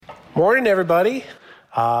Morning, everybody.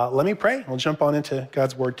 Let me pray. We'll jump on into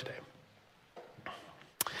God's word today.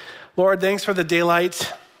 Lord, thanks for the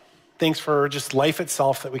daylight. Thanks for just life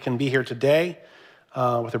itself that we can be here today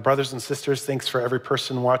with our brothers and sisters. Thanks for every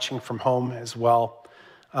person watching from home as well.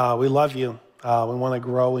 We love you. We want to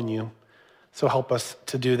grow in you. So help us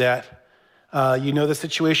to do that. You know the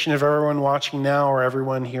situation of everyone watching now or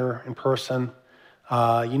everyone here in person.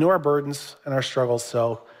 You know our burdens and our struggles.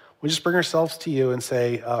 So we just bring ourselves to you and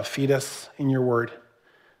say, feed us in your word.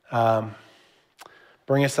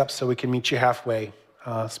 Bring us up so we can meet you halfway.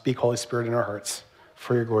 Speak, Holy Spirit, in our hearts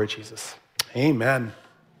for your glory, Jesus. Amen.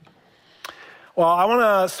 Well, I want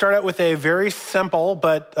to start out with a very simple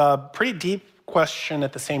but pretty deep question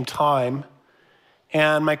at the same time.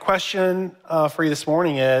 And my question for you this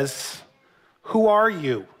morning is, who are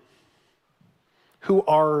you? Who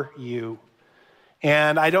are you?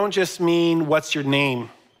 And I don't just mean what's your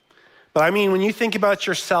name. But I mean, when you think about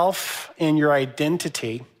yourself and your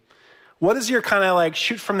identity, what is your kind of like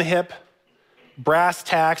shoot from the hip, brass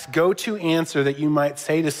tacks, go-to answer that you might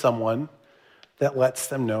say to someone that lets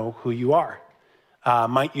them know who you are?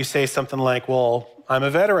 Might you say something like, well, I'm a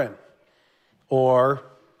veteran, or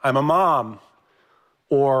I'm a mom,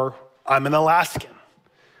 or I'm an Alaskan?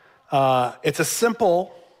 It's a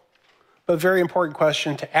simple but very important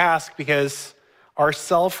question to ask because our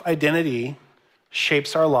self-identity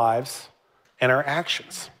shapes our lives and our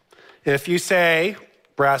actions. If you say,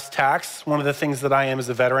 brass tacks, one of the things that I am is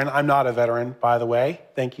a veteran. I'm not a veteran, by the way.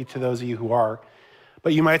 Thank you to those of you who are.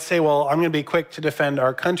 But you might say, well, I'm going to be quick to defend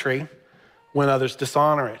our country when others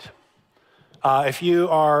dishonor it. If you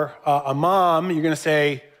are a mom, you're going to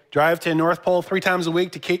say, drive to North Pole 3 times a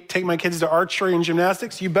week to take my kids to archery and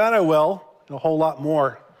gymnastics? You bet I will, and a whole lot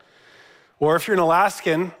more. Or if you're an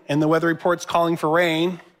Alaskan and the weather report's calling for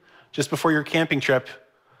rain, just before your camping trip,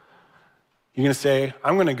 you're going to say,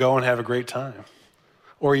 I'm going to go and have a great time.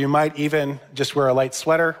 Or you might even just wear a light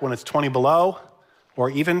sweater when it's 20 below, or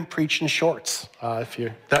even preach in shorts if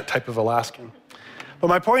you're that type of Alaskan. But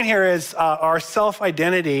my point here is our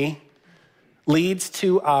self-identity leads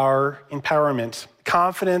to our empowerment,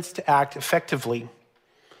 confidence to act effectively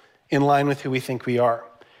in line with who we think we are.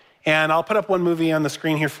 And I'll put up one movie on the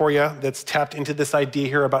screen here for you that's tapped into this idea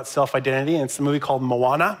here about self-identity, and it's a movie called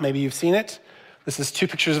Moana. Maybe you've seen it. This is 2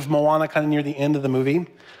 pictures of Moana kind of near the end of the movie.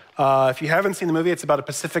 If you haven't seen the movie, it's about a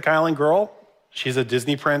Pacific Island girl. She's a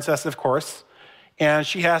Disney princess, of course, and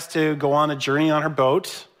she has to go on a journey on her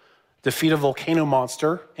boat, defeat a volcano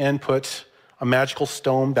monster, and put a magical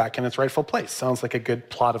stone back in its rightful place. Sounds like a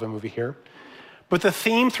good plot of a movie here. But the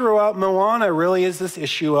theme throughout Moana really is this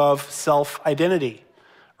issue of self-identity.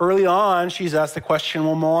 Early on, she's asked the question,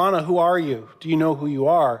 well, Moana, who are you? Do you know who you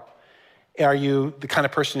are? Are you the kind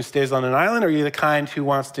of person who stays on an island, or are you the kind who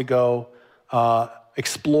wants to go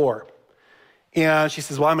explore? And she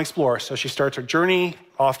says, well, I'm an explorer. So she starts her journey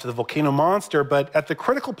off to the volcano monster. But at the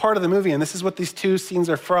critical part of the movie, and this is what these 2 scenes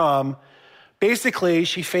are from, basically,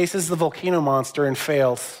 she faces the volcano monster and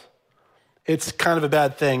fails. It's kind of a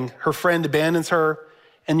bad thing. Her friend abandons her.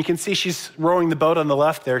 And you can see she's rowing the boat on the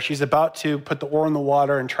left there. She's about to put the oar in the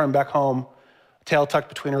water and turn back home, tail tucked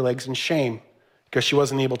between her legs in shame because she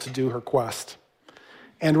wasn't able to do her quest.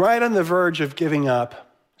 And right on the verge of giving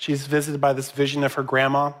up, she's visited by this vision of her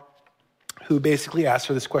grandma who basically asks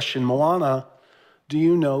her this question, Moana, do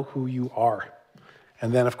you know who you are?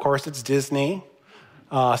 And then, of course, it's Disney.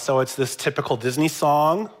 So it's this typical Disney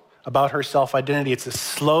song about her self-identity. It's a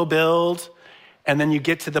slow build. And then you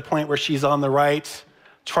get to the point where she's on the right,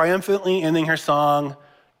 triumphantly ending her song,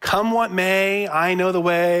 come what may, I know the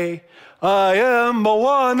way, I am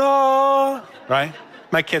Moana, right?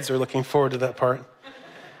 My kids are looking forward to that part.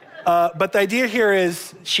 But the idea here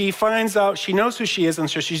is she finds out, she knows who she is, and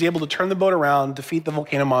so she's able to turn the boat around, defeat the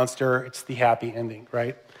volcano monster. It's the happy ending,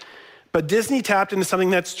 right? But Disney tapped into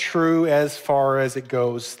something that's true as far as it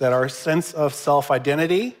goes, that our sense of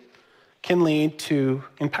self-identity can lead to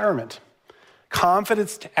empowerment,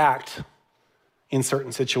 confidence to act in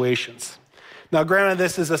certain situations. Now, granted,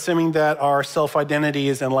 this is assuming that our self-identity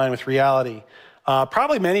is in line with reality.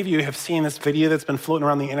 Probably many of you have seen this video that's been floating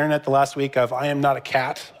around the internet the last week of I am not a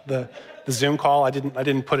cat, the Zoom call. I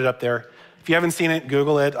didn't put it up there. If you haven't seen it,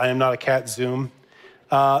 Google it, I am not a cat Zoom.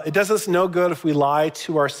 It does us no good if we lie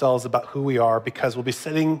to ourselves about who we are because we'll be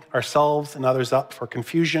setting ourselves and others up for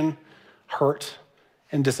confusion, hurt,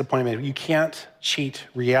 and disappointment. You can't cheat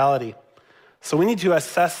reality. So we need to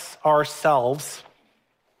assess ourselves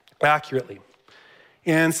accurately.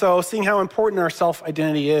 And so seeing how important our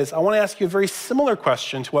self-identity is, I want to ask you a very similar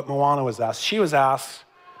question to what Moana was asked. She was asked,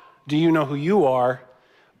 do you know who you are?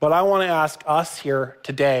 But I want to ask us here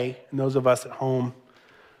today, and those of us at home,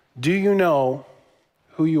 Do you know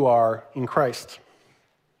who you are in Christ?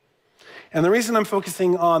 And the reason I'm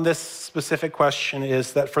focusing on this specific question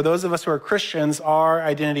is that for those of us who are Christians, our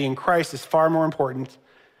identity in Christ is far more important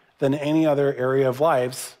than any other area of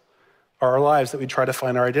our lives that we try to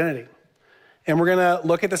find our identity. And we're going to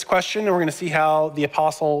look at this question, and we're going to see how the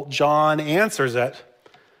Apostle John answers it,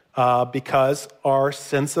 because our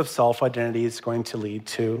sense of self-identity is going to lead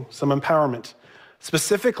to some empowerment.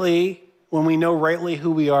 Specifically, when we know rightly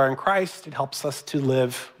who we are in Christ, it helps us to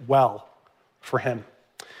live well for him.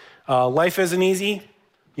 Life isn't easy,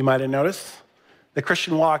 you might have noticed. The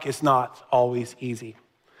Christian walk is not always easy.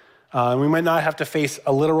 We might not have to face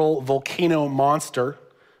a literal volcano monster,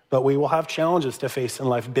 but we will have challenges to face in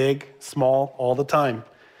life, big, small, all the time.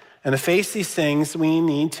 And to face these things, we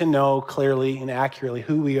need to know clearly and accurately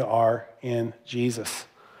who we are in Jesus.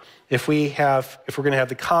 If we're going to have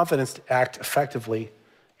the confidence to act effectively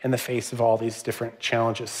in the face of all these different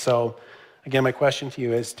challenges. So, again, my question to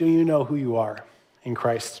you is, do you know who you are in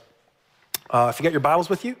Christ? If you got your Bibles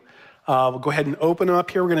with you, we'll go ahead and open them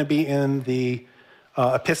up here. We're going to be in the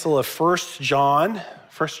epistle of 1 John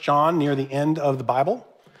near the end of the Bible.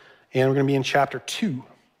 And we're going to be in chapter 2,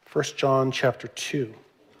 1 John chapter 2.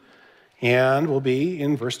 And we'll be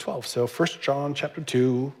in verse 12. So 1 John chapter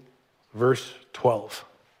 2, verse 12.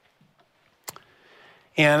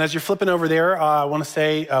 And as you're flipping over there, I want to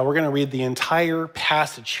say we're going to read the entire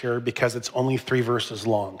passage here because it's only 3 verses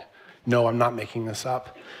long. No, I'm not making this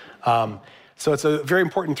up. So it's a very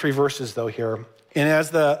important 3 verses, though, here. And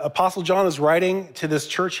as the Apostle John is writing to this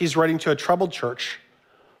church, he's writing to a troubled church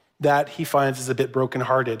that he finds is a bit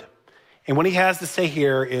brokenhearted. And what he has to say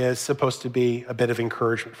here is supposed to be a bit of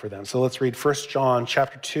encouragement for them. So let's read 1 John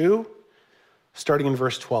chapter 2, starting in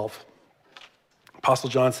verse 12. Apostle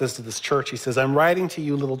John says to this church, he says, I'm writing to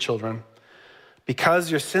you, little children,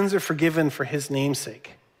 because your sins are forgiven for his name's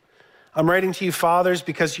sake. I'm writing to you, fathers,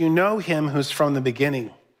 because you know him who's from the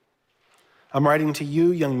beginning. I'm writing to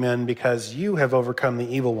you, young men, because you have overcome the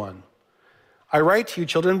evil one. I write to you,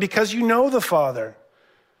 children, because you know the Father.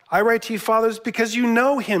 I write to you, fathers, because you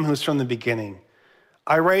know him who's from the beginning.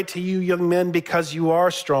 I write to you, young men, because you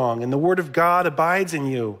are strong, and the word of God abides in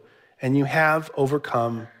you, and you have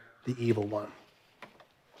overcome the evil one.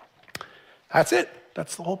 That's it.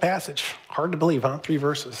 That's the whole passage. Hard to believe, huh? 3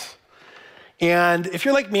 verses. And if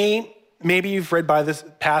you're like me, maybe you've read by this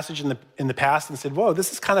passage in the past and said, whoa,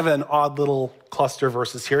 this is kind of an odd little cluster of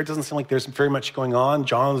verses here. It doesn't seem like there's very much going on.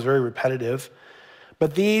 John was very repetitive.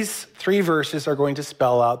 But these 3 verses are going to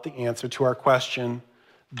spell out the answer to our question,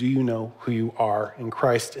 do you know who you are in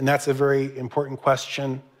Christ? And that's a very important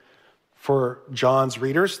question for John's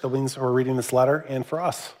readers, the ones who are reading this letter, and for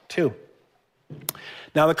us too.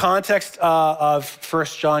 Now, the context of 1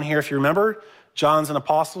 John here, if you remember, John's an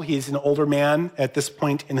apostle. He's an older man at this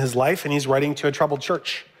point in his life, and he's writing to a troubled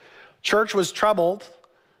church. Church was troubled,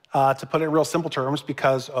 to put it in real simple terms,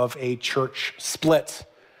 because of a church split.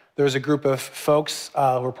 There was a group of folks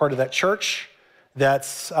who were part of that church that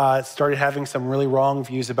started having some really wrong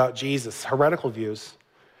views about Jesus, heretical views.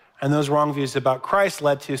 And those wrong views about Christ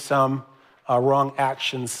led to some wrong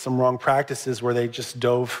actions, some wrong practices where they just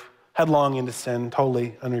dove headlong into sin,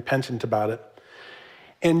 totally unrepentant about it.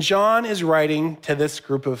 And John is writing to this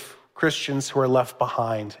group of Christians who are left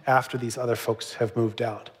behind after these other folks have moved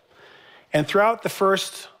out. And throughout the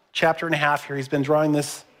first chapter and a half here, he's been drawing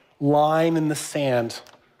this line in the sand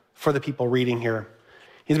for the people reading here.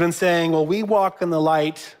 He's been saying, well, we walk in the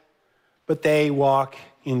light, but they walk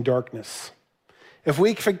in darkness. If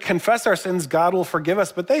we confess our sins, God will forgive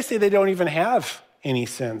us, but they say they don't even have any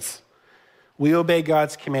sins. We obey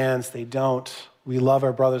God's commands, they don't. We love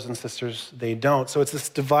our brothers and sisters, they don't. So it's this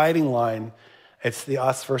dividing line. It's the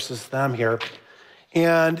us versus them here.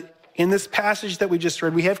 And in this passage that we just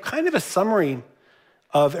read, we have kind of a summary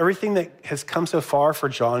of everything that has come so far for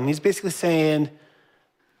John. And he's basically saying,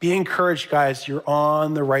 be encouraged, guys, you're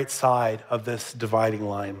on the right side of this dividing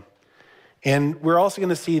line. And we're also going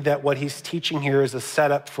to see that what he's teaching here is a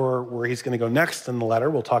setup for where he's going to go next in the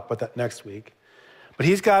letter. We'll talk about that next week. But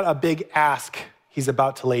he's got a big ask he's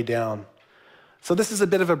about to lay down. So this is a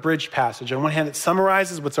bit of a bridge passage. On one hand, it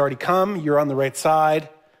summarizes what's already come. You're on the right side.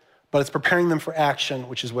 But it's preparing them for action,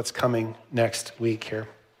 which is what's coming next week here.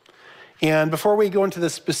 And before we go into the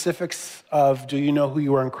specifics of do you know who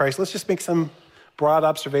you are in Christ, let's just make some broad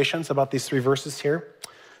observations about these 3 verses here.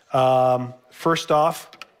 First off,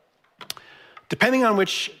 depending on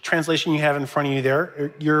which translation you have in front of you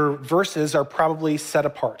there, your verses are probably set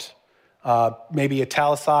apart. Maybe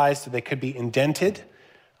italicized, they could be indented.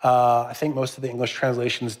 I think most of the English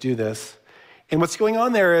translations do this. And what's going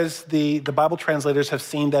on there is the Bible translators have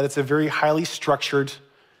seen that it's a very highly structured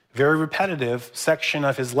very repetitive section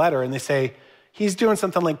of his letter, and they say, he's doing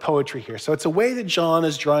something like poetry here. So it's a way that John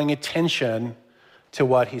is drawing attention to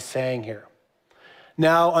what he's saying here.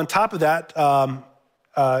 Now, on top of that,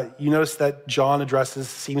 you notice that John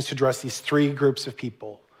seems to address these three groups of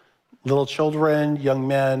people: little children, young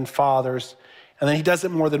men, fathers, and then he does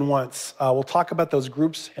it more than once. We'll talk about those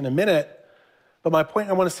groups in a minute, but my point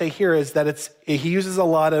I want to say here is that he uses a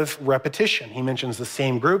lot of repetition. He mentions the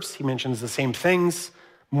same groups, he mentions the same things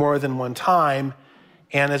more than one time,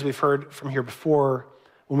 and as we've heard from here before,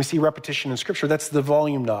 when we see repetition in Scripture, that's the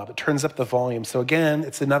volume knob. It turns up the volume. So again,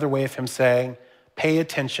 it's another way of him saying, pay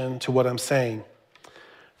attention to what I'm saying.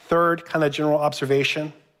 Third kind of general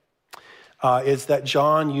observation is that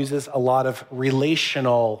John uses a lot of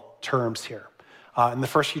relational terms here. In the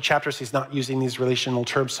first few chapters, he's not using these relational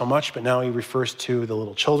terms so much, but now he refers to the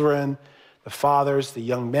little children, the fathers, the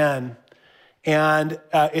young men. And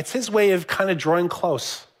it's his way of kind of drawing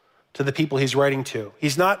close to the people he's writing to.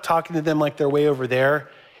 He's not talking to them like they're way over there.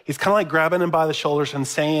 He's kind of like grabbing them by the shoulders and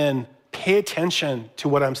saying, pay attention to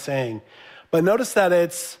what I'm saying. But notice that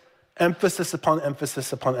it's emphasis upon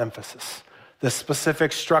emphasis upon emphasis. The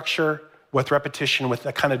specific structure with repetition, with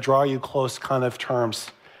that kind of draw you close kind of terms.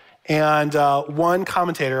 And one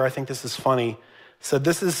commentator, I think this is funny, said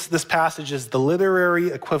this passage is the literary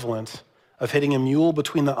equivalent of hitting a mule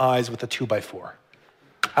between the eyes with a 2x4.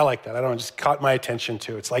 I like that. I don't know, it just caught my attention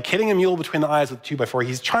too. It's like hitting a mule between the eyes with a 2x4.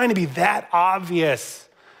 He's trying to be that obvious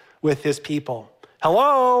with his people.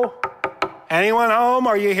 Hello? Anyone home?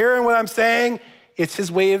 Are you hearing what I'm saying? It's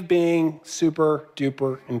his way of being super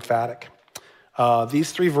duper emphatic.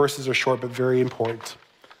 These three verses are short but very important,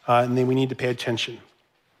 and then we need to pay attention.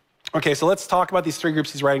 Okay, so let's talk about these three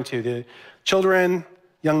groups he's writing to: the children,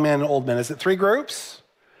 young men, and old men. Is it three groups?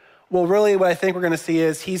 Well, really what I think we're going to see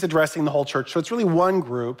is he's addressing the whole church. So it's really one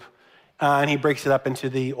group, and he breaks it up into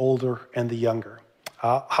the older and the younger.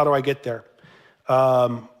 How do I get there?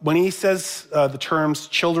 When he says the terms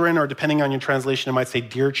children, or depending on your translation, it might say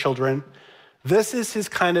dear children, this is his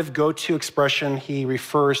kind of go-to expression. He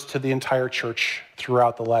refers to the entire church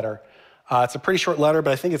throughout the letter. It's a pretty short letter,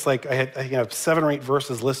 but I think it's like, I have 7 or 8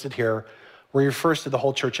 verses listed here where he refers to the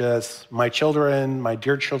whole church as my children, my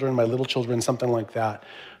dear children, my little children, something like that.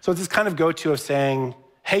 So it's this kind of go-to of saying,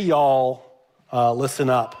 hey, y'all, listen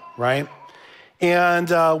up, right? And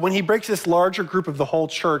when he breaks this larger group of the whole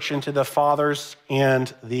church into the fathers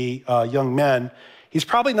and the young men, he's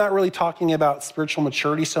probably not really talking about spiritual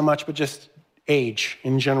maturity so much, but just age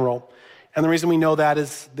in general. And the reason we know that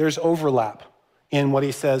is there's overlap in what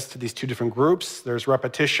he says to these two different groups. There's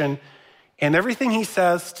repetition. And everything he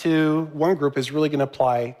says to one group is really going to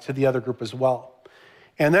apply to the other group as well.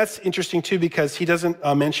 And that's interesting too, because he doesn't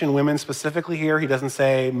mention women specifically here. He doesn't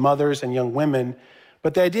say mothers and young women.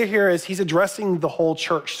 But the idea here is he's addressing the whole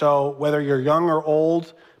church. So whether you're young or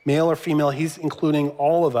old, male or female, he's including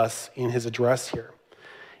all of us in his address here.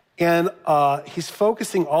 And he's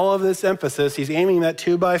focusing all of this emphasis, he's aiming that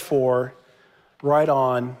 2x4 right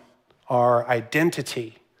on our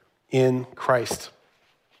identity in Christ.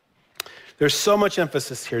 There's so much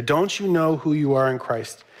emphasis here. Don't you know who you are in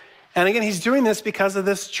Christ? And again, he's doing this because of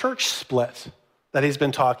this church split that he's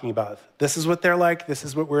been talking about. This is what they're like. This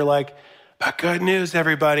is what we're like. But good news,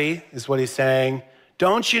 everybody, is what he's saying.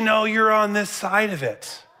 Don't you know you're on this side of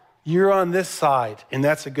it? You're on this side, and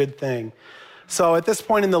that's a good thing. So at this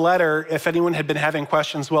point in the letter, if anyone had been having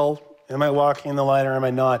questions, well, am I walking in the light or am I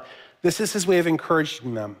not? This is his way of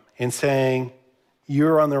encouraging them and saying,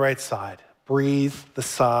 you're on the right side. Breathe the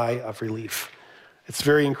sigh of relief. It's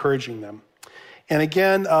very encouraging them. And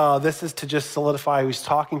again, this is to just solidify who he's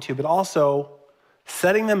talking to, but also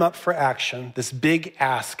setting them up for action, this big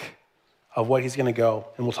ask of what he's going to go,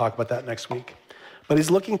 and we'll talk about that next week. But he's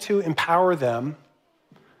looking to empower them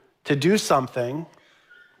to do something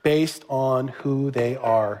based on who they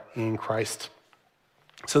are in Christ.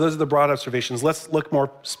 So those are the broad observations. Let's look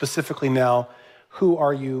more specifically now. Who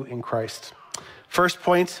are you in Christ? First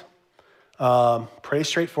point, pretty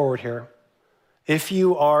straightforward here. If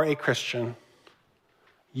you are a Christian,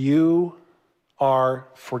 you are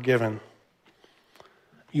forgiven.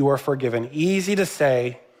 You are forgiven. Easy to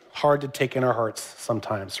say, hard to take in our hearts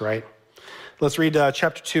sometimes, right? Let's read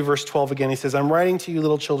chapter 2, verse 12 again. He says, I'm writing to you,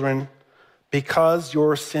 little children, because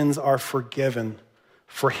your sins are forgiven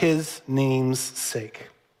for his name's sake.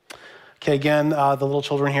 Okay, again, the little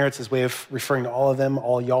children here, it's his way of referring to all of them,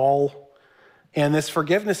 all y'all. And this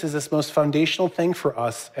forgiveness is this most foundational thing for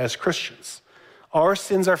us as Christians. Our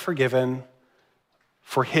sins are forgiven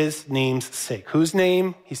for his name's sake. Whose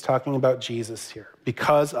name? He's talking about Jesus here.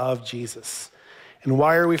 Because of Jesus. And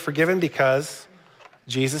why are we forgiven? Because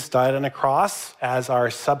Jesus died on a cross as our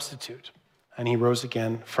substitute, and he rose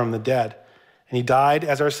again from the dead. And he died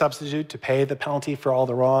as our substitute to pay the penalty for all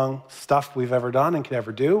the wrong stuff we've ever done and could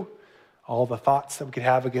ever do, all the thoughts that we could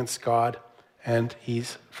have against God, and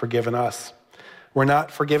he's forgiven us. We're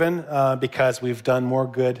not forgiven because we've done more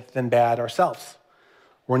good than bad ourselves.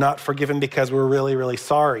 We're not forgiven because we're really, really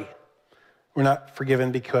sorry. We're not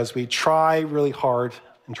forgiven because we try really hard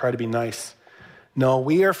and try to be nice. No,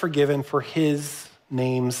 we are forgiven for his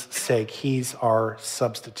name's sake. He's our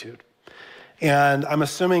substitute. And I'm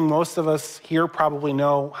assuming most of us here probably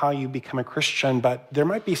know how you become a Christian, but there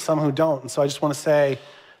might be some who don't. And so I just want to say,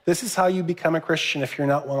 this is how you become a Christian if you're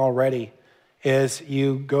not one already, is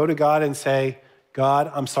you go to God and say,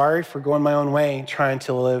 God, I'm sorry for going my own way, trying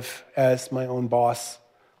to live as my own boss.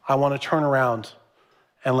 I want to turn around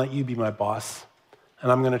and let you be my boss.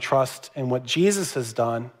 And I'm going to trust in what Jesus has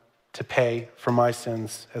done to pay for my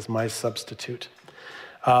sins as my substitute.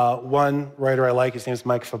 One writer I like, his name is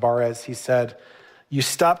Mike Fabarez, he said, you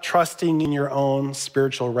stop trusting in your own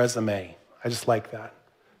spiritual resume. I just like that.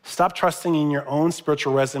 Stop trusting in your own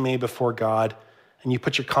spiritual resume before God, and you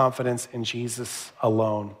put your confidence in Jesus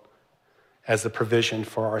alone as the provision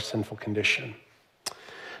for our sinful condition.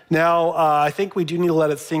 Now, I think we do need to let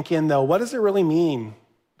it sink in, though. What does it really mean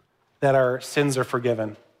that our sins are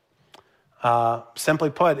forgiven? Simply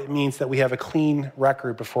put, it means that we have a clean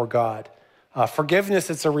record before God. Forgiveness,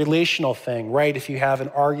 it's a relational thing, right? If you have an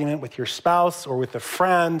argument with your spouse or with a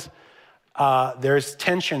friend, there's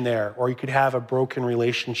tension there, or you could have a broken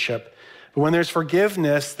relationship. But when there's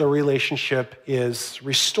forgiveness, the relationship is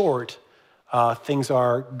restored. Things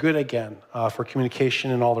are good again for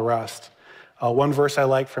communication and all the rest. One verse I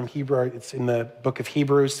like from Hebrew, it's in the book of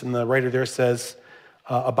Hebrews, and the writer there says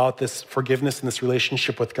about this forgiveness and this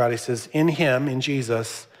relationship with God. He says, in him, in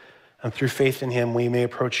Jesus, and through faith in him, we may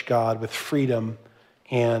approach God with freedom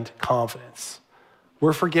and confidence.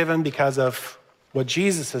 We're forgiven because of what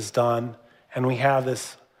Jesus has done, and we have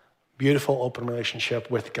this beautiful open relationship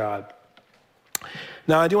with God.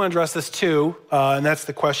 Now, I do want to address this too, and that's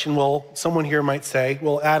the question, well, someone here might say,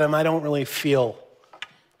 well, Adam, I don't really feel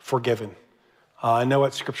forgiven. I know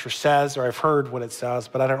what Scripture says, or I've heard what it says,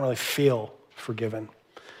 but I don't really feel forgiven.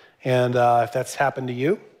 And if that's happened to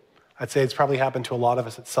you, I'd say it's probably happened to a lot of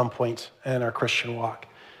us at some point in our Christian walk.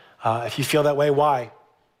 If you feel that way, why?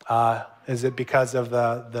 Is it because of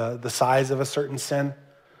the size of a certain sin?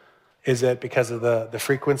 Is it because of the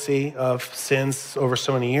frequency of sins over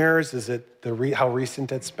so many years? Is it how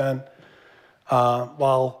recent it's been?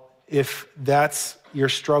 Well, if that's your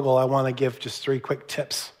struggle, I want to give just 3 quick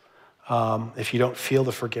tips if you don't feel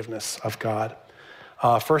the forgiveness of God.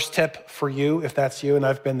 First tip for you, if that's you, and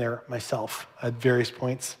I've been there myself at various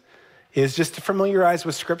points, is just to familiarize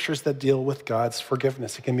with scriptures that deal with God's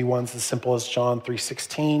forgiveness. It can be ones as simple as John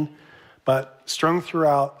 3:16, but strung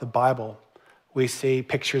throughout the Bible, we see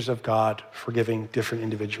pictures of God forgiving different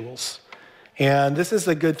individuals. And this is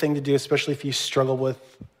a good thing to do, especially if you struggle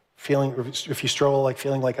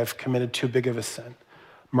feeling like I've committed too big of a sin.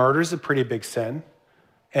 Murder is a pretty big sin,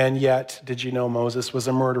 and yet, did you know Moses was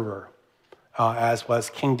a murderer, as was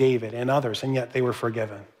King David and others, and yet they were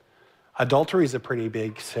forgiven. Adultery is a pretty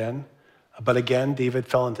big sin, but again, David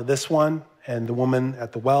fell into this one, and the woman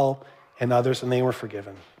at the well, and others, and they were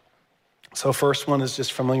forgiven. So first one is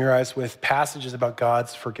just familiarize with passages about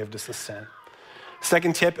God's forgiveness of sin.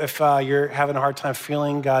 Second tip, if you're having a hard time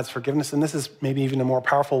feeling God's forgiveness, and this is maybe even a more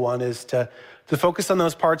powerful one, is to focus on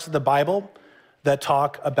those parts of the Bible that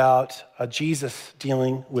talk about Jesus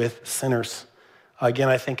dealing with sinners. Again,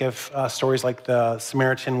 I think of stories like the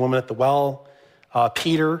Samaritan woman at the well,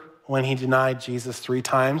 Peter, when he denied Jesus 3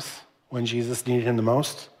 times, when Jesus needed him the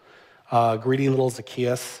most, greedy little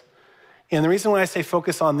Zacchaeus. And the reason why I say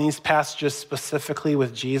focus on these passages specifically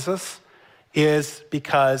with Jesus is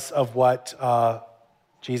because of what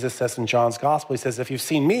Jesus says in John's gospel. He says, if you've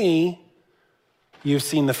seen me, you've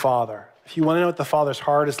seen the Father. If you want to know what the Father's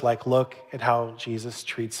heart is like, look at how Jesus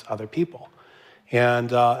treats other people. And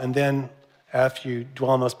then after you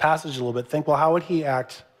dwell on those passages a little bit, think, well, how would he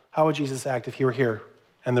act? How would Jesus act if he were here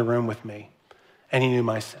in the room with me and he knew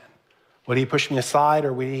my sin? Would he push me aside,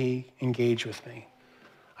 or would he engage with me?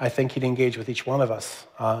 I think he'd engage with each one of us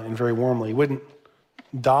and very warmly. He wouldn't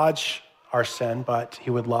dodge our sin, but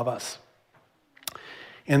he would love us.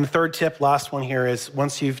 And the third tip, last one here, is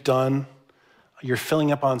once you're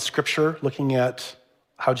filling up on Scripture, looking at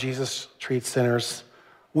how Jesus treats sinners,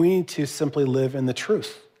 we need to simply live in the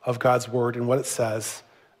truth of God's word and what it says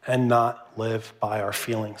and not live by our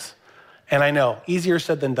feelings. And I know, easier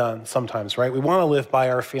said than done sometimes, right? We want to live by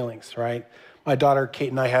our feelings, right? My daughter Kate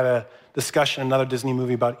and I had a discussion, another Disney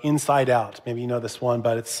movie about Inside Out. Maybe you know this one,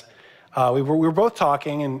 but it's we were both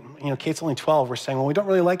talking, and Kate's only 12. We're saying, well, we don't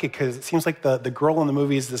really like it because it seems like the girl in the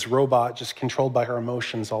movie is this robot just controlled by her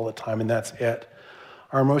emotions all the time, and that's it.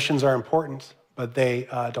 Our emotions are important, but they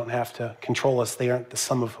don't have to control us. They aren't the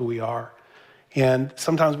sum of who we are. And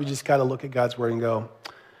sometimes we just got to look at God's word and go,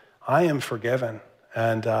 I am forgiven,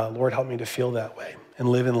 and Lord, help me to feel that way and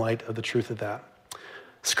live in light of the truth of that.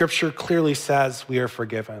 Scripture clearly says we are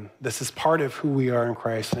forgiven. This is part of who we are in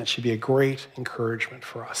Christ, and it should be a great encouragement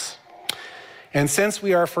for us. And since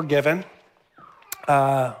we are forgiven,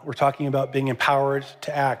 we're talking about being empowered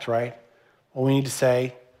to act, right? Well, we need to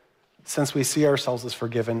say, since we see ourselves as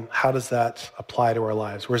forgiven, how does that apply to our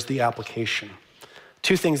lives? Where's the application?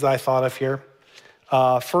 Two things that I thought of here.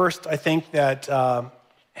 First, I think that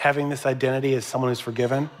having this identity as someone who's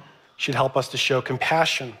forgiven should help us to show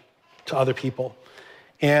compassion to other people.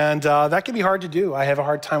 And that can be hard to do. I have a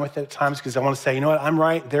hard time with it at times because I want to say, you know what, I'm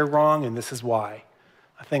right, they're wrong, and this is why.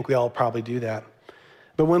 I think we all probably do that.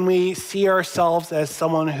 But when we see ourselves as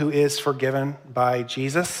someone who is forgiven by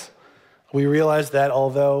Jesus, we realize that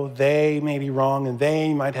although they may be wrong and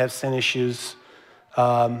they might have sin issues,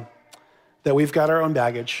 that we've got our own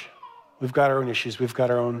baggage, we've got our own issues, we've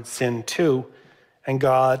got our own sin too, and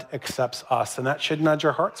God accepts us. And that should nudge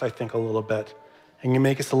our hearts, I think, a little bit, and can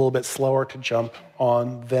make us a little bit slower to jump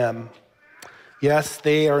on them. Yes,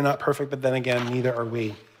 they are not perfect, but then again, neither are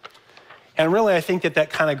we. And really, I think that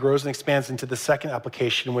kind of grows and expands into the second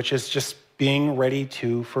application, which is just being ready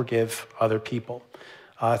to forgive other people.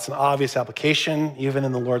 It's an obvious application. Even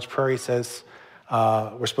in the Lord's Prayer, he says,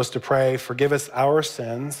 we're supposed to pray, forgive us our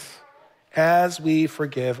sins as we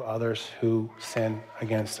forgive others who sin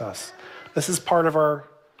against us. This is part of our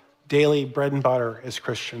daily bread and butter as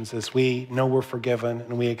Christians, as we know we're forgiven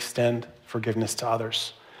and we extend forgiveness to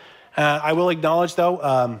others. I will acknowledge, though,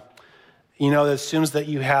 that as soon as that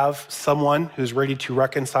you have someone who's ready to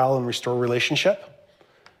reconcile and restore a relationship,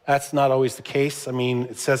 that's not always the case. I mean,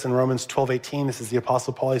 it says in Romans 12:18, this is the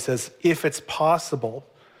Apostle Paul, he says, if it's possible,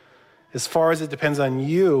 as far as it depends on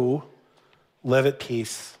you, live at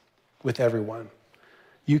peace with everyone.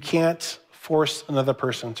 You can't force another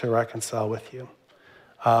person to reconcile with you.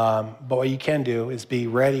 But what you can do is be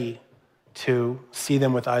ready to see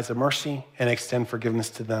them with eyes of mercy and extend forgiveness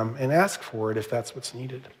to them and ask for it if that's what's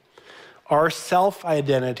needed. Our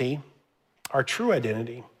self-identity, our true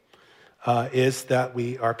identity, is that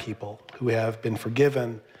we are people who have been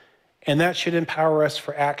forgiven, and that should empower us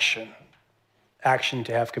for action. Action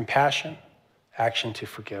to have compassion, action to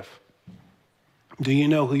forgive. Do you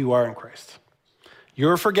know who you are in Christ?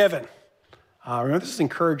 You're forgiven. Remember, this is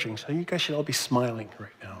encouraging, so you guys should all be smiling right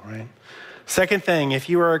now, right? Second thing, if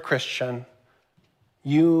you are a Christian,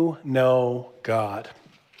 you know God.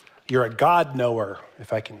 You're a God knower,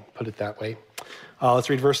 if I can put it that way. Let's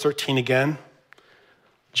read verse 13 again.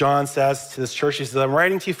 John says to this church, he says, I'm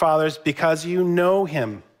writing to you, fathers, because you know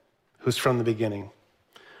him who's from the beginning.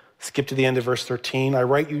 Skip to the end of verse 13. I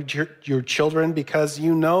write you, your children, because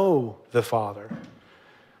you know the Father.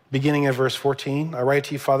 Beginning of verse 14, I write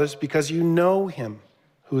to you, fathers, because you know him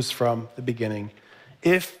who's from the beginning.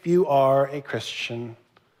 If you are a Christian,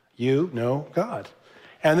 you know God.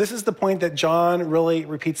 And this is the point that John really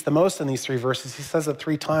repeats the most in these three verses. He says it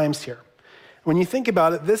 3 times here. When you think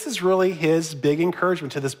about it, this is really his big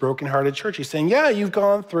encouragement to this brokenhearted church. He's saying, yeah, you've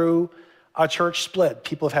gone through a church split.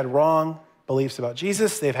 People have had wrong beliefs about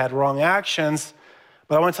Jesus. They've had wrong actions.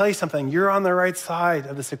 But I want to tell you something. You're on the right side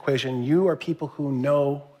of this equation. You are people who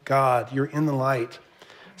know God. You're in the light.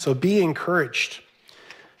 So be encouraged.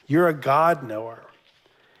 You're a God knower.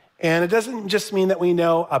 And it doesn't just mean that we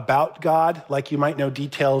know about God, like you might know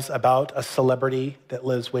details about a celebrity that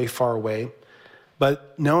lives way far away.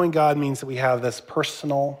 But knowing God means that we have this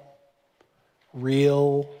personal,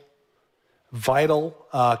 real, vital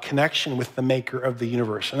connection with the maker of the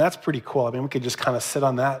universe. And that's pretty cool. I mean, we could just kind of sit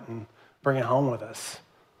on that and bring it home with us.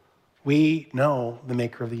 We know the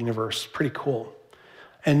maker of the universe. Pretty cool.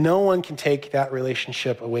 And no one can take that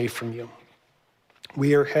relationship away from you.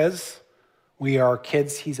 We are his. We are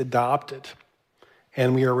kids he's adopted.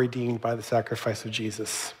 And we are redeemed by the sacrifice of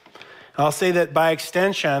Jesus. And I'll say that by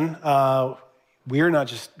extension, we are not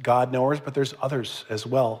just God knowers, but there's others as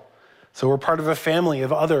well. So we're part of a family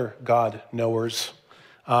of other God knowers.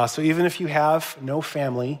 So even if you have no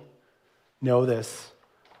family, know this.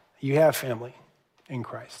 You have family in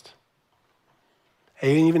Christ.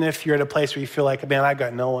 And even if you're at a place where you feel like, man, I've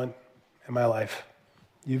got no one in my life,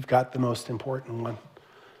 you've got the most important one.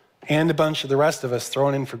 And a bunch of the rest of us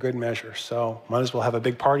thrown in for good measure. So might as well have a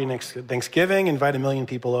big party next Thanksgiving, invite 1 million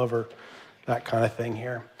people over, that kind of thing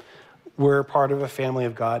here. we're part of a family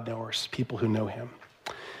of God knowers, people who know him.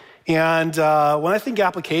 And when I think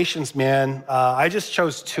applications, man, I just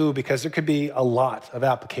chose two because there could be a lot of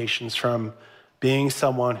applications from being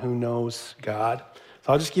someone who knows God.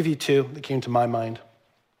 So I'll just give you two that came to my mind.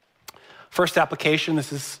 First application,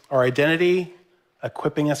 this is our identity,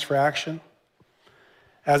 equipping us for action.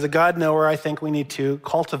 As a God knower, I think we need to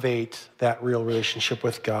cultivate that real relationship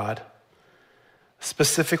with God,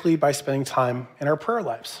 specifically by spending time in our prayer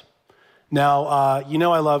lives. Now,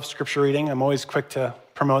 I love scripture reading. I'm always quick to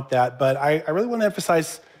promote that, but I really want to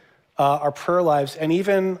emphasize our prayer lives and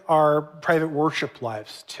even our private worship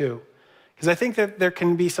lives too. Because I think that there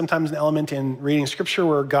can be sometimes an element in reading scripture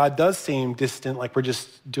where God does seem distant, like we're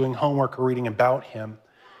just doing homework or reading about him.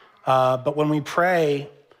 But when we pray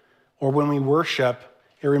or when we worship,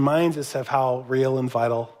 it reminds us of how real and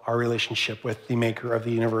vital our relationship with the maker of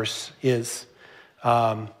the universe is.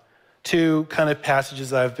 Two kind of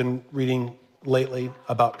passages I've been reading lately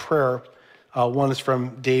about prayer. One is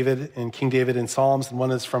from David and King David in Psalms, and one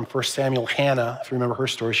is from 1 Samuel. Hannah, if you remember her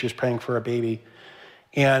story, she was praying for a baby.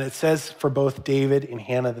 And it says for both David and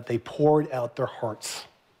Hannah that they poured out their hearts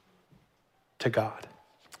to God.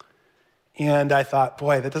 And I thought,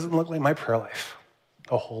 boy, that doesn't look like my prayer life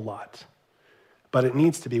a whole lot. But it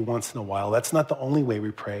needs to be once in a while. That's not the only way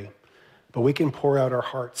we pray. But we can pour out our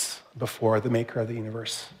hearts before the maker of the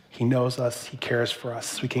universe. He knows us. He cares for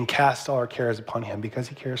us. We can cast all our cares upon him because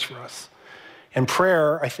he cares for us. And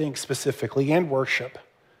prayer, I think specifically, and worship,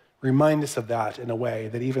 remind us of that in a way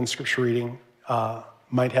that even scripture reading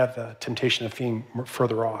might have the temptation of being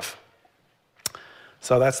further off.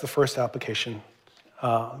 So that's the first application.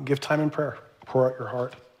 Give time in prayer. Pour out your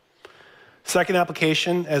heart. Second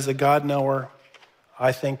application, as a God knower,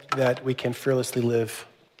 I think that we can fearlessly live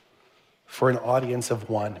for an audience of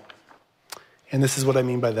one. And this is what I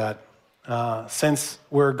mean by that. Since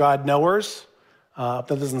we're God knowers, that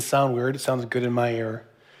doesn't sound weird. It sounds good in my ear.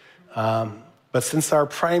 But since our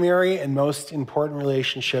primary and most important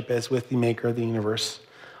relationship is with the maker of the universe,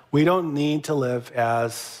 we don't need to live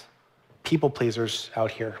as people pleasers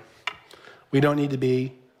out here. We don't need to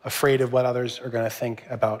be afraid of what others are going to think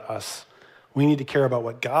about us. We need to care about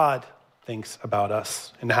what God thinks about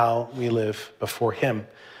us and how we live before him.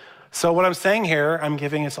 So what I'm saying here, I'm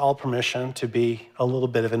giving us all permission to be a little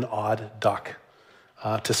bit of an odd duck,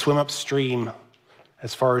 to swim upstream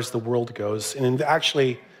as far as the world goes. And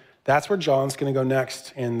actually, that's where John's going to go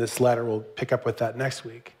next in this letter. We'll pick up with that next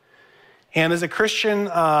week. And as a Christian in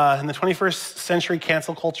the 21st century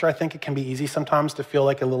cancel culture, I think it can be easy sometimes to feel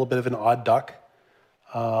like a little bit of an odd duck,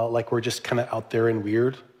 like we're just kind of out there and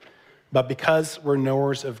weird. But because we're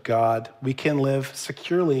knowers of God, we can live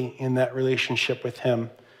securely in that relationship with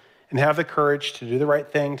him and have the courage to do the right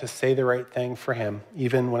thing, to say the right thing for him,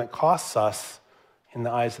 even when it costs us in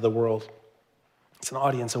the eyes of the world. It's an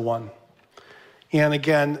audience of one. And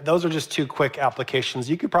again, those are just two quick applications.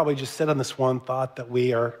 You could probably just sit on this one thought that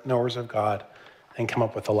we are knowers of God and come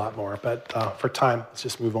up with a lot more. But for time, let's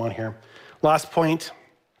just move on here. Last point.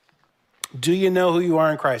 Do you know who you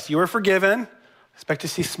are in Christ? You are forgiven. Expect to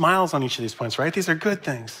see smiles on each of these points, right? These are good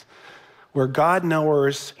things. We're God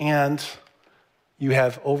knowers and you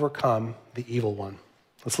have overcome the evil one.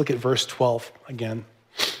 Let's look at verse 12 again.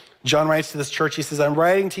 John writes to this church, he says, I'm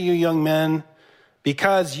writing to you, young men,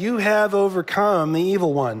 because you have overcome the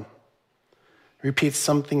evil one. He repeats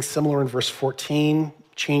something similar in verse 14,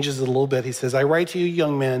 changes it a little bit. He says, I write to you,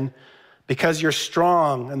 young men, because you're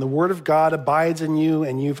strong and the word of God abides in you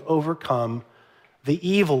and you've overcome the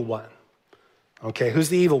evil one. Okay, who's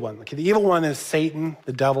the evil one? Okay, the evil one is Satan,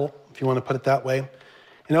 the devil, if you want to put it that way.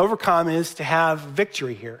 And overcome is to have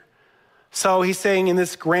victory here. So he's saying in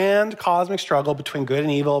this grand cosmic struggle between good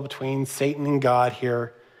and evil, between Satan and God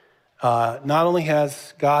here, not only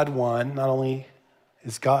has God won, not only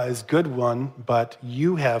is good won, but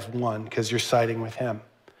you have won because you're siding with him.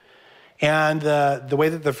 And the way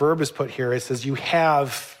that the verb is put here, it says you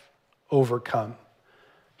have overcome.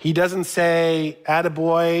 He doesn't say,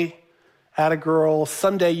 attaboy, attagirl,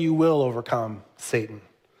 someday you will overcome Satan.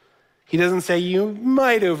 He doesn't say you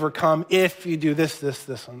might overcome if you do this, this,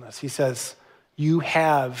 this, and this. He says you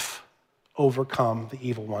have overcome the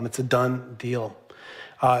evil one. It's a done deal.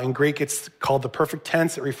 In Greek, it's called the perfect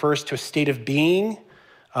tense. It refers to a state of being,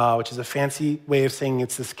 which is a fancy way of saying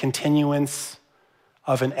it's this continuance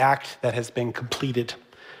of an act that has been completed.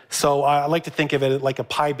 So I like to think of it like a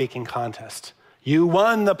pie baking contest. You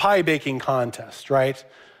won the pie baking contest, right?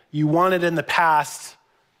 You won it in the past,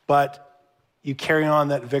 but you carry on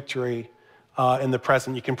that victory in the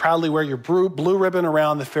present. You can proudly wear your blue ribbon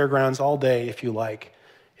around the fairgrounds all day if you like.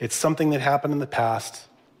 It's something that happened in the past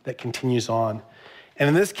that continues on. And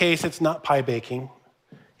in this case, it's not pie baking.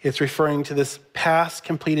 It's referring to this past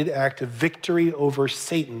completed act of victory over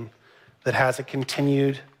Satan that has a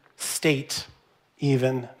continued state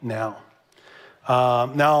even now.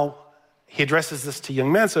 Now, he addresses this to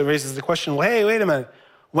young men, so he raises the question, well, hey, wait a minute.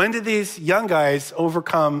 When did these young guys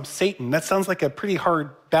overcome Satan? That sounds like a pretty hard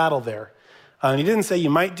battle there. And he didn't say you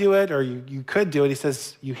might do it or you could do it. He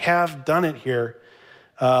says you have done it here.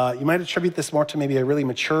 You might attribute this more to maybe a really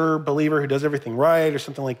mature believer who does everything right or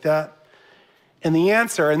something like that. And the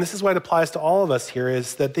answer, and this is why it applies to all of us here,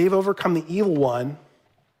 is that they've overcome the evil one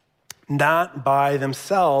not by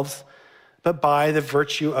themselves, but by the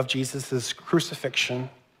virtue of Jesus' crucifixion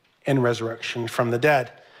and resurrection from the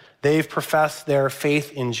dead. They've professed their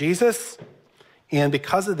faith in Jesus, and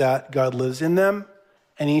because of that, God lives in them,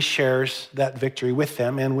 and he shares that victory with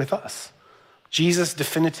them and with us. Jesus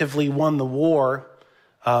definitively won the war,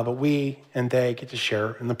 but we and they get to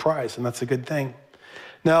share in the prize, and that's a good thing.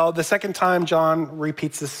 Now, the second time John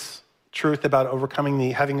repeats this truth about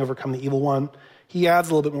having overcome the evil one, he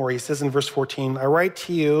adds a little bit more. He says in verse 14, I write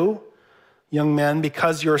to you, young men,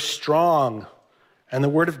 because you're strong, and the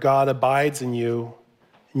word of God abides in you,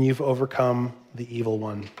 and you've overcome the evil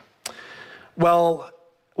one. Well,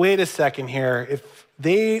 wait a second here. If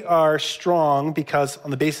they are strong because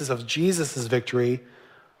on the basis of Jesus' victory,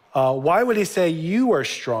 why would he say you are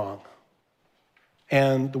strong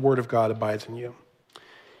and the word of God abides in you?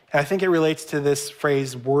 And I think it relates to this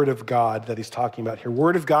phrase, word of God, that he's talking about here.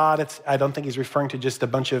 Word of God, I don't think he's referring to just a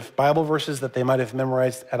bunch of Bible verses that they might have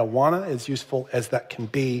memorized at Awana, as useful as that can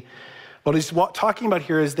be. What he's talking about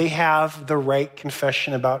here is they have the right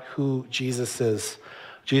confession about who Jesus is.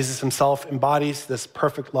 Jesus himself embodies this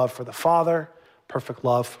perfect love for the Father, perfect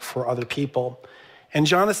love for other people. And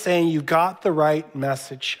John is saying you got the right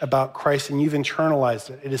message about Christ and you've internalized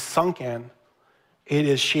it. It is sunk in. It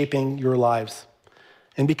is shaping your lives.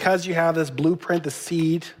 And because you have this blueprint, the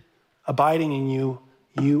seed abiding in you,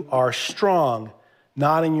 you are strong,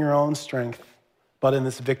 not in your own strength, but in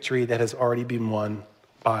this victory that has already been won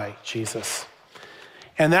by Jesus.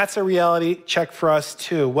 And that's a reality check for us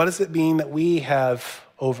too. What does it mean that we have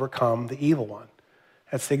overcome the evil one?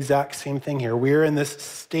 That's the exact same thing here. We're in this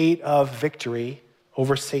state of victory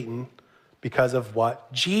over Satan because of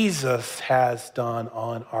what Jesus has done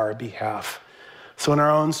on our behalf. So in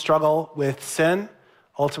our own struggle with sin,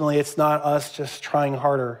 ultimately it's not us just trying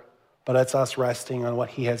harder, but it's us resting on what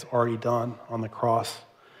he has already done on the cross.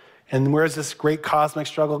 And where's this great cosmic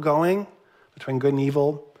struggle going between good and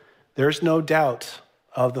evil? There's no doubt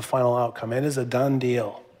of the final outcome. It is a done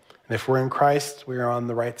deal. And if we're in Christ, we are on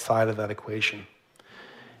the right side of that equation.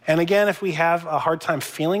 And again, if we have a hard time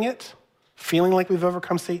feeling like we've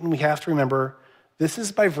overcome Satan, we have to remember this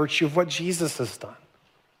is by virtue of what Jesus has done,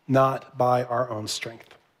 not by our own strength.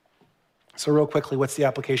 So real quickly, what's the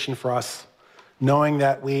application for us, knowing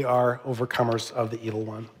that we are overcomers of the evil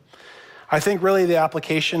one? I think really the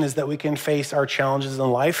application is that we can face our challenges in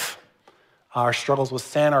life, our struggles with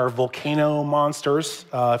sin, our volcano monsters,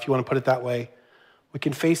 if you want to put it that way. We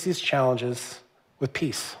can face these challenges with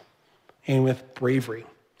peace and with bravery.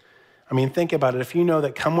 I mean, think about it. If you know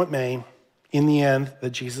that come what may, in the end, that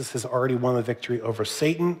Jesus has already won the victory over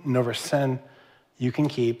Satan and over sin, you can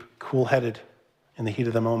keep cool-headed in the heat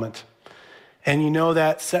of the moment. And you know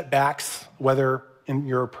that setbacks, whether in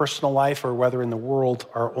your personal life or whether in the world,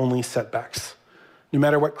 are only setbacks. No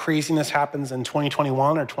matter what craziness happens in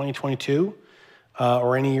 2021 or 2022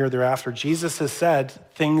 or any year thereafter, Jesus has said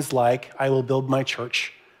things like, I will build my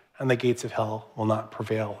church and the gates of hell will not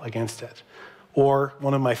prevail against it. Or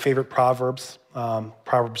one of my favorite Proverbs,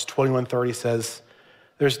 Proverbs 21:30 says,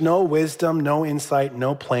 there's no wisdom, no insight,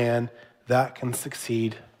 no plan that can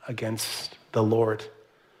succeed against the Lord.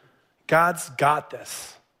 God's got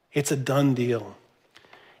this. It's a done deal.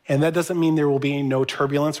 And that doesn't mean there will be no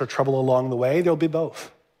turbulence or trouble along the way. There'll be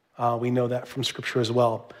both. We know that from Scripture as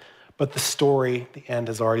well. But the story, the end,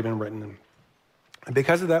 has already been written. And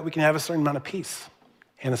because of that, we can have a certain amount of peace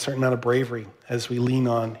and a certain amount of bravery as we lean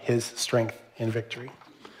on his strength and victory.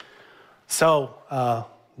 So,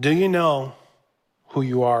 do you know who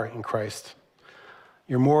you are in Christ?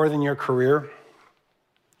 You're more than your career.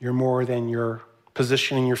 You're more than your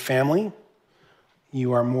position in your family.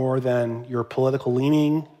 You are more than your political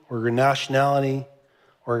leaning or your nationality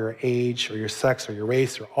or your age or your sex or your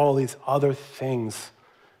race or all these other things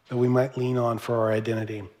that we might lean on for our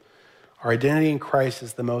identity. Our identity in Christ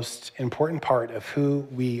is the most important part of who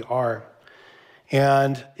we are.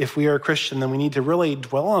 And if we are a Christian, then we need to really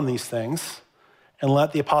dwell on these things and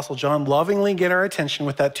let the Apostle John lovingly get our attention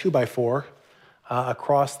with that 2x4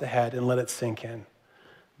 across the head and let it sink in.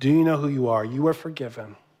 Do you know who you are? You are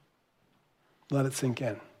forgiven. Let it sink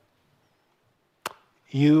in.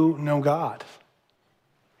 You know God,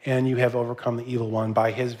 and you have overcome the evil one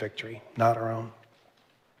by his victory, not our own.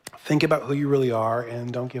 Think about who you really are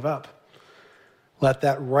and don't give up. Let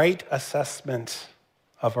that right assessment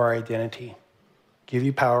of our identity give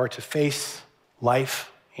you power to face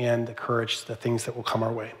life and the courage, the things that will come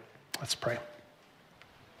our way. Let's pray.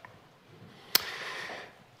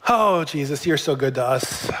 Oh, Jesus, you're so good to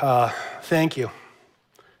us. Thank you.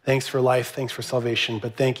 Thanks for life. Thanks for salvation.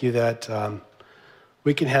 But thank you that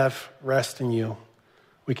we can have rest in you.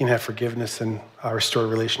 We can have forgiveness and a restored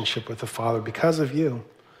relationship with the Father because of you.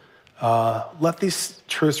 Let these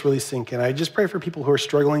truths really sink in. I just pray for people who are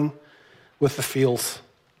struggling with the feels,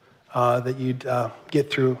 that you'd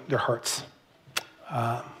get through their hearts.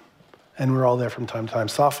 And we're all there from time to time.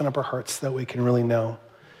 Soften up our hearts so that we can really know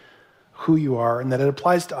who you are and that it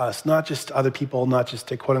applies to us, not just to other people, not just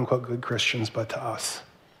to quote-unquote good Christians, but to us.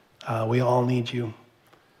 We all need you.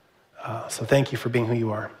 So thank you for being who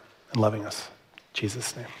you are and loving us. In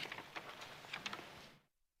Jesus' name.